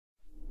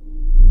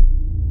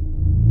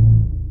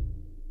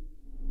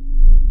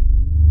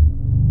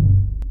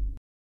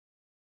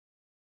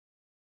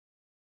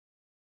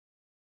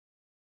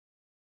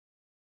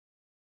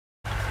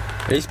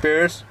Hey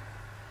Spears,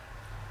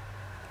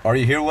 are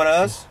you here with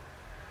us?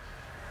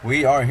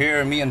 We are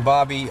here, me and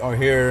Bobby are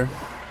here.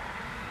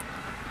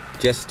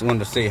 Just wanted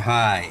to say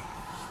hi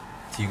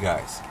to you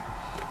guys.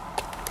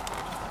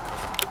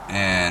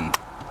 And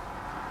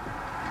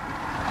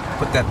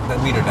put that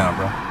meter down,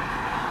 bro.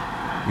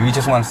 We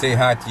just want to say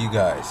hi to you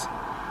guys.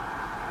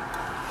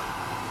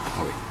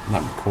 Oh wait, I'm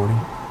not recording.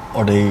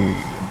 Are they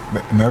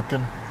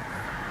American?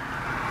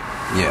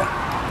 Yeah.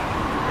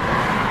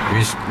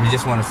 We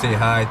just want to say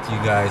hi to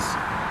you guys.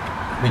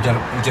 We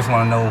just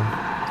want to know,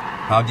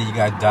 how did you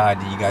guys die?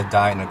 Did you guys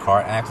die in a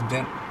car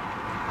accident?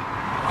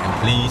 And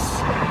please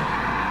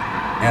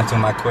answer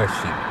my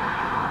question.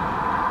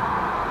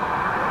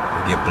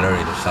 It'll get blurry,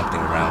 there's something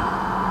around.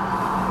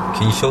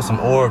 Can you show some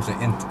orbs and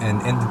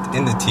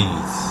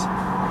entities?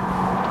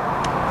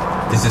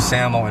 This is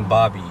Samo and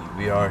Bobby.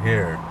 We are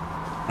here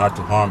not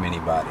to harm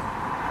anybody.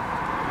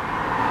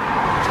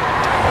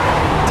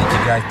 Did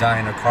you guys die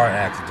in a car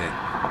accident?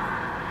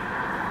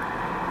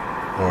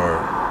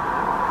 Or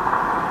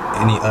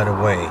any other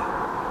way?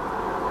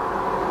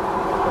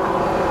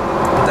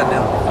 Put that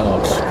down. I know,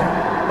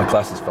 my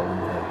glasses fell in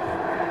my head.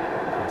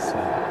 Let's see.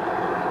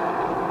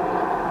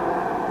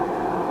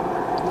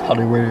 How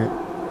they wear it?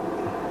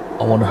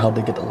 I wonder how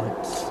they get the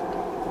lights.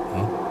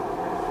 Huh?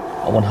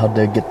 I wonder how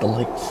they get the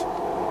lights.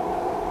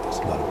 There's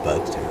a lot of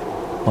bugs there.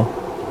 Huh?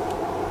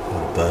 A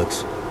lot of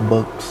bugs.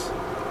 Bugs.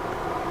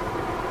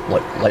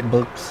 Light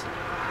bugs? I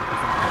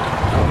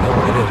don't know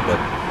what it is, but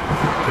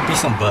could be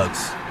some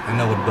bugs. I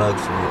know what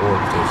bugs or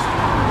orbs is. You know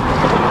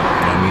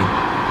what I mean?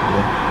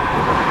 Yeah.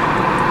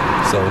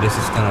 So this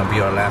is gonna be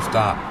our last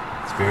stop,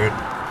 Spirit.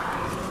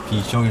 Can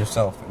you show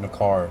yourself in the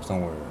car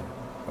somewhere,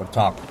 or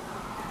talk,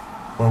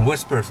 or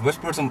whisper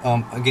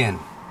some again?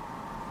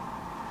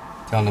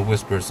 Tell them to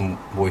whisper some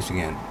voice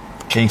again.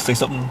 Can you say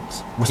something?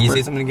 Whisper? Can you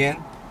say something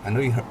again? I know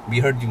we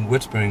heard you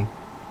whispering.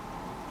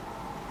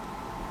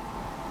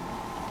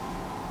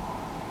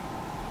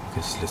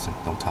 Just listen,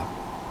 don't talk.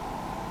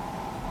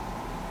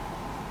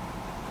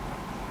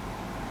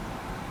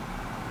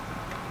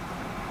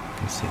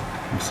 Let me see.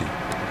 Let me see.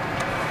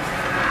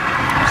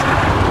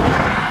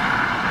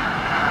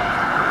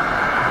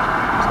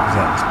 What's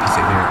that? This piece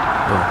of hair.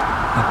 Yeah.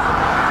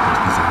 This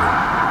piece of hair.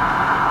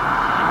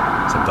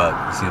 It's a bug.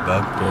 You see the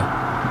bug? Yeah.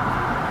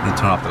 You need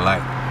to turn off the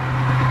light.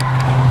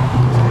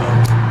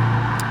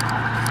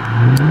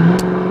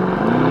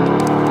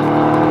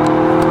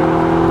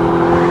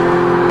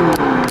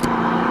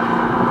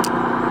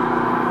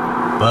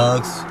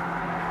 Bugs.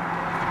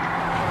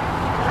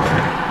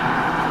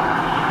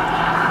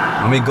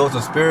 How many ghosts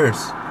of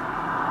spirits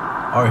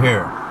are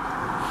here?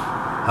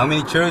 How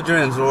many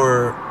children,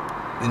 or,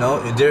 you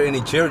know, is there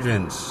any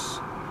children's,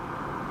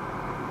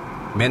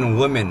 men and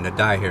women that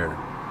die here?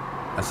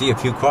 I see a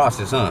few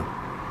crosses, huh?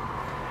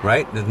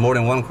 Right? There's more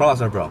than one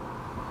crosser, bro.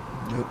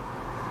 Yep.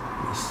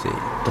 Let me see.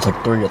 There's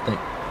like 3, I think.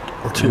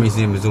 Or 2. Let me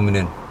see him zooming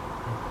in.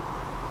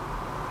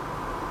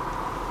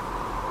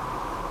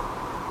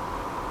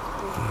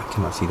 I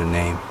cannot see the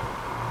name.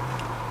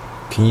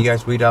 Can you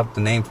guys read out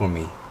the name for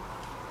me?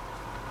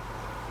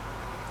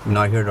 I'm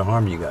not here to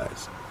harm you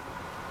guys.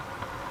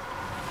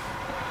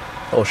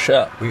 Oh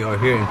shit. We are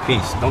here in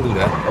peace. Don't do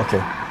that. Okay.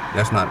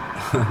 That's not.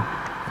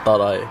 I thought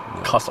I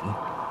caught something.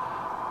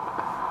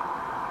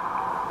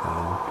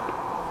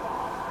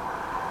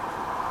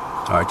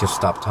 Alright, just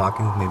stop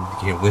talking. Maybe we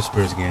can hear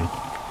whispers again.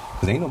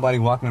 Cause ain't nobody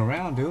walking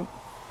around, dude.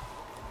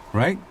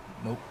 Right?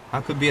 Nope.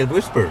 How could be a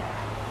whisper?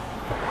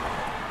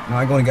 No,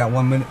 I only got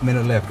 1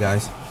 minute left,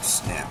 guys.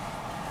 Snap.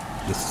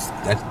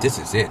 This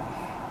is it.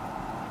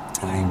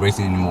 I ain't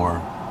racing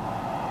anymore.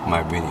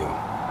 My video.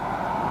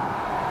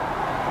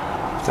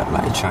 What's that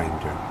light shining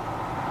there?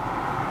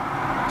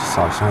 Just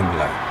saw a shiny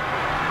light.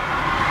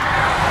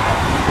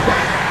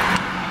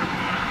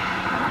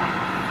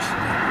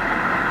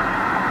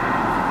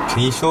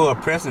 Can you show your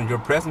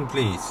present,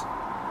 please?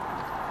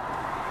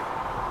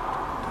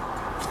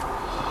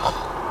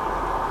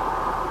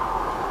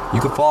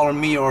 You can follow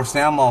me or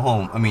Samo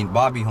home. I mean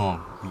Bobby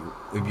home,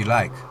 if you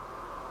like.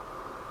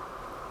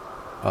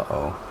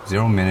 Uh-oh,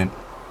 0 minute.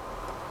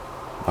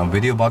 My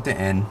video about to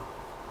end.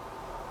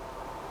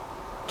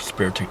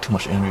 Spirit take too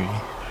much energy.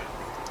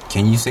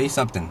 Can you say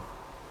something?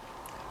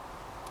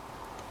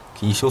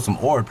 Can you show some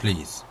orb,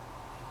 please?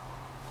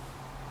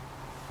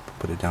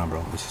 Put it down,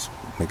 bro. Let's just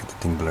make the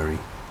thing blurry.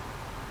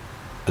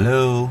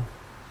 Hello?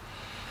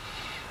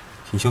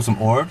 Can you show some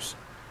orbs?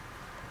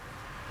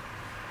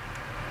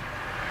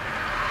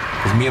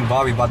 Cause me and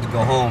Bobby about to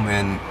go home,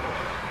 and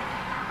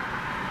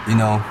you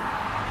know,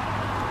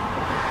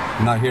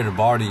 I'm not here to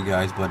bother you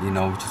guys, but you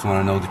know, we just want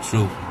to know the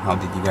truth. How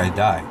did you guys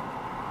die?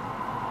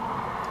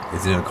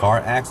 Is it a car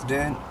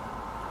accident?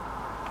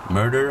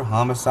 Murder?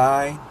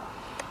 Homicide?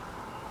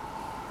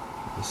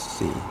 Let's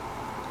see.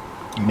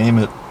 You name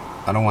it.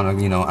 I don't want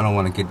to, you know, I don't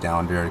want to get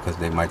down there because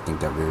they might think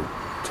that we're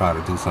trying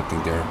to do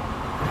something there.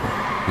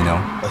 You know?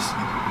 I see.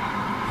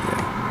 Yeah.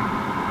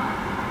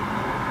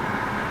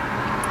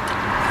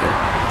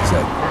 Is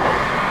that